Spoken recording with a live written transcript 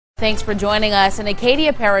Thanks for joining us. An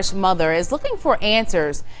Acadia Parish mother is looking for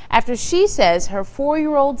answers after she says her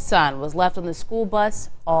 4-year-old son was left on the school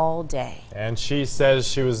bus all day. And she says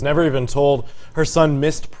she was never even told her son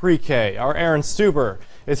missed pre-K. Our Aaron Stuber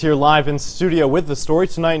is here live in studio with the story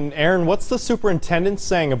tonight. And Aaron, what's the superintendent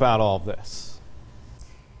saying about all of this?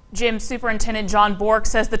 Jim, Superintendent John Bourque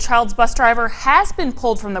says the child's bus driver has been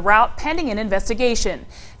pulled from the route pending an investigation.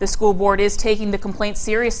 The school board is taking the complaint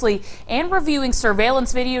seriously and reviewing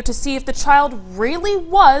surveillance video to see if the child really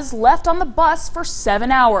was left on the bus for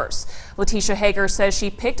 7 hours. Latesha Hagger says she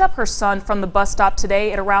picked up her son from the bus stop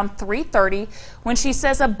today at around 3:30 when she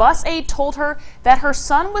says a bus aide told her that her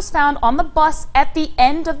son was found on the bus at the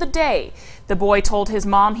end of the day. The boy told his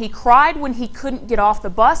mom he cried when he couldn't get off the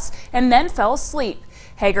bus and then fell asleep.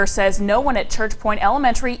 Hagger says no one at Church Point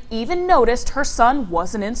Elementary even noticed her son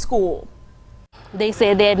wasn't in school. They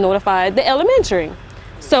said they had notified the elementary.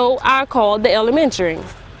 So I called the elementary.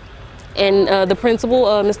 And the principal,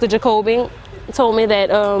 Mr. Jacoby, told me that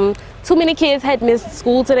too many kids had missed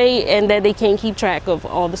school today and that they can't keep track of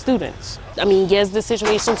all the students. I mean, yes, the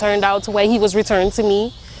situation turned out to where he was returned to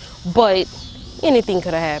me, but anything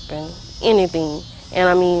could have happened, anything. And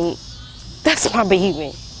I mean, that's my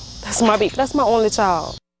baby. That's my baby. That's my only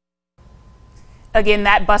child. Again,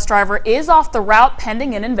 that bus driver is off the route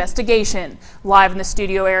pending an investigation. Live in the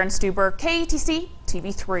studio, Aaron Stuber, KATC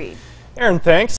TV3. Aaron, thanks.